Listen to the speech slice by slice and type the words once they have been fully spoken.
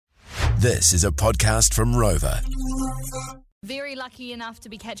This is a podcast from Rover. Very lucky enough to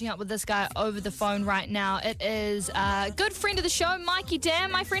be catching up with this guy over the phone right now. It is a good friend of the show, Mikey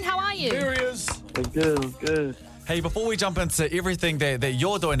Dan. My friend, how are you? There he is. Good. Hey, before we jump into everything that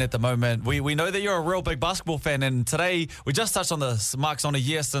you're doing at the moment, we know that you're a real big basketball fan, and today we just touched on this. Marks on a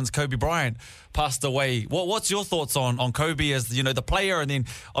year since Kobe Bryant passed away. What's your thoughts on Kobe as, you know, the player, and then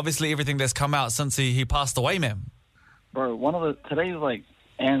obviously everything that's come out since he passed away, man? Bro, today's like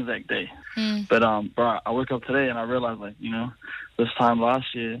Anzac Day. But, bro, I woke up today and I realized, like, you know, this time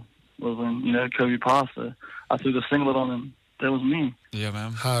last year was when, you know, Kobe passed. I threw the singlet on and that was me. Yeah,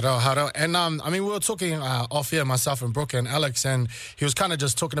 man. Hard out. And, we were talking off here, myself and Brooke and Alex, and he was kind of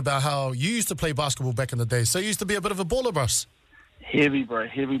just talking about how you used to play basketball back in the day. So you used to be a bit of a baller, bros. Heavy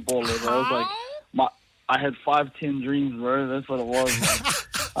baller, bro. It was like, I had 5'10" dreams, bro. That's what it was. Like,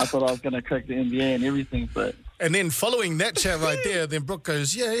 I thought I was going to crack the NBA and everything, but... And then following that chat right there, then Brooke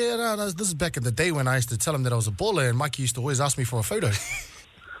goes, no, this is back in the day when I used to tell him that I was a baller, and Mikey used to always ask me for a photo.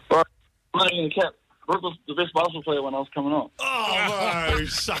 Bro, I'm not even a cap. Brooke was the best basketball player when I was coming up. Oh,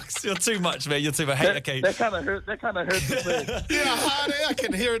 shucks. You're too much, man. You're too much. Hey, okay. That kind of hurt to say. Yeah, I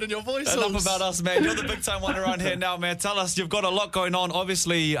can hear it in your voice. Enough about us, man. You're the big time one around here now, man. Tell us, you've got a lot going on.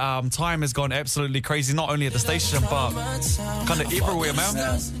 Obviously, time has gone absolutely crazy, not only at the station, but kind of everywhere, man.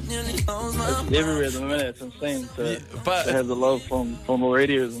 It's everywhere at the minute. It's insane to have the love from the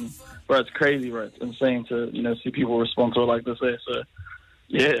radios. And, bro, it's crazy, bro. It's insane to, you know, see people respond to it like this. So,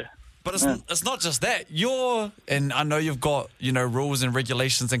 yeah. But it's not just that. And I know you've got, you know, rules and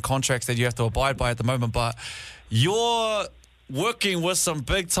regulations and contracts that you have to abide by at the moment, but you're working with some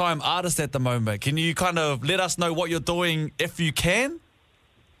big-time artists at the moment. Can you kind of let us know what you're doing if you can?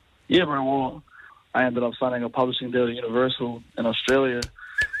 Yeah, bro. Well, I ended up signing a publishing deal to Universal in Australia,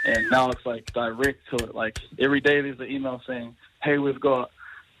 and now it's, like, direct to it. Like, every day there's an email saying, hey, we've got,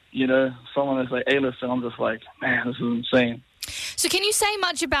 you know, someone that's, like, A-list, and I'm just like, man, this is insane. So can you say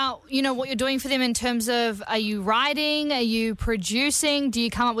much about, you know, what you're doing for them in terms of, are you writing, are you producing, do you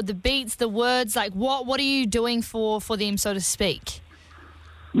come up with the beats, the words, like what are you doing for them, so to speak?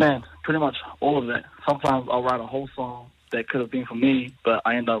 Man, pretty much all of that. Sometimes I'll write a whole song that could have been for me, but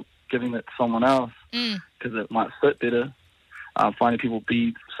I end up giving it to someone else because it might fit better. Finding people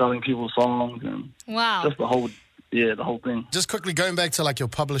beats, selling people songs, and just the whole thing. Just quickly going back to like your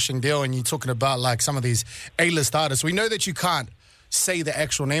publishing deal, and you're talking about like some of these A-list artists. We know that you can't say the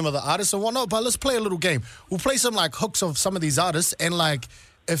actual name of the artist and whatnot, but let's play a little game. We'll play some like hooks of some of these artists, and like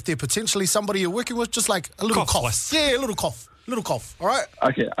if they're potentially somebody you're working with, just like a little cough. Yeah, a little cough. Little cough, all right?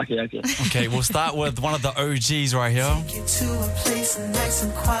 Okay. Okay, we'll start with one of the OGs right here. A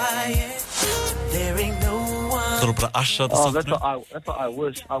little bit of Usher. That's what I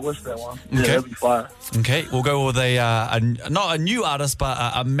wish. I wish that one. Yeah, okay. That'd be fire. Okay, we'll go with not a new artist, but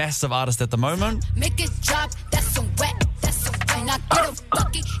a massive artist at the moment. Make it drop, that's some wet, that's some rain. I get a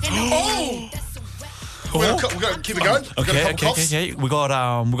bucket and We're gonna keep it going. Okay. We got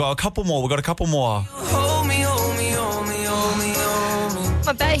a couple more. hold me.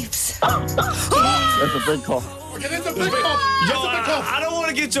 My babes. That's a big call. I don't want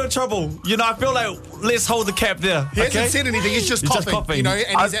to get you in trouble. You know, I feel like let's hold the cap there. He hasn't said anything. He's just coughing. You know,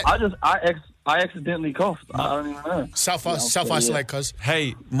 and I accidentally coughed. I don't even know. Self-isolate, cuz.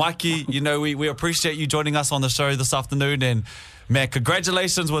 Hey, Mikey, you know, we appreciate you joining us on the show this afternoon, and man,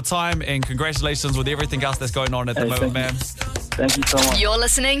 congratulations with time and congratulations with everything else that's going on at the moment, man. Thank you so much. You're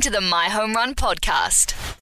listening to the My Home Run podcast.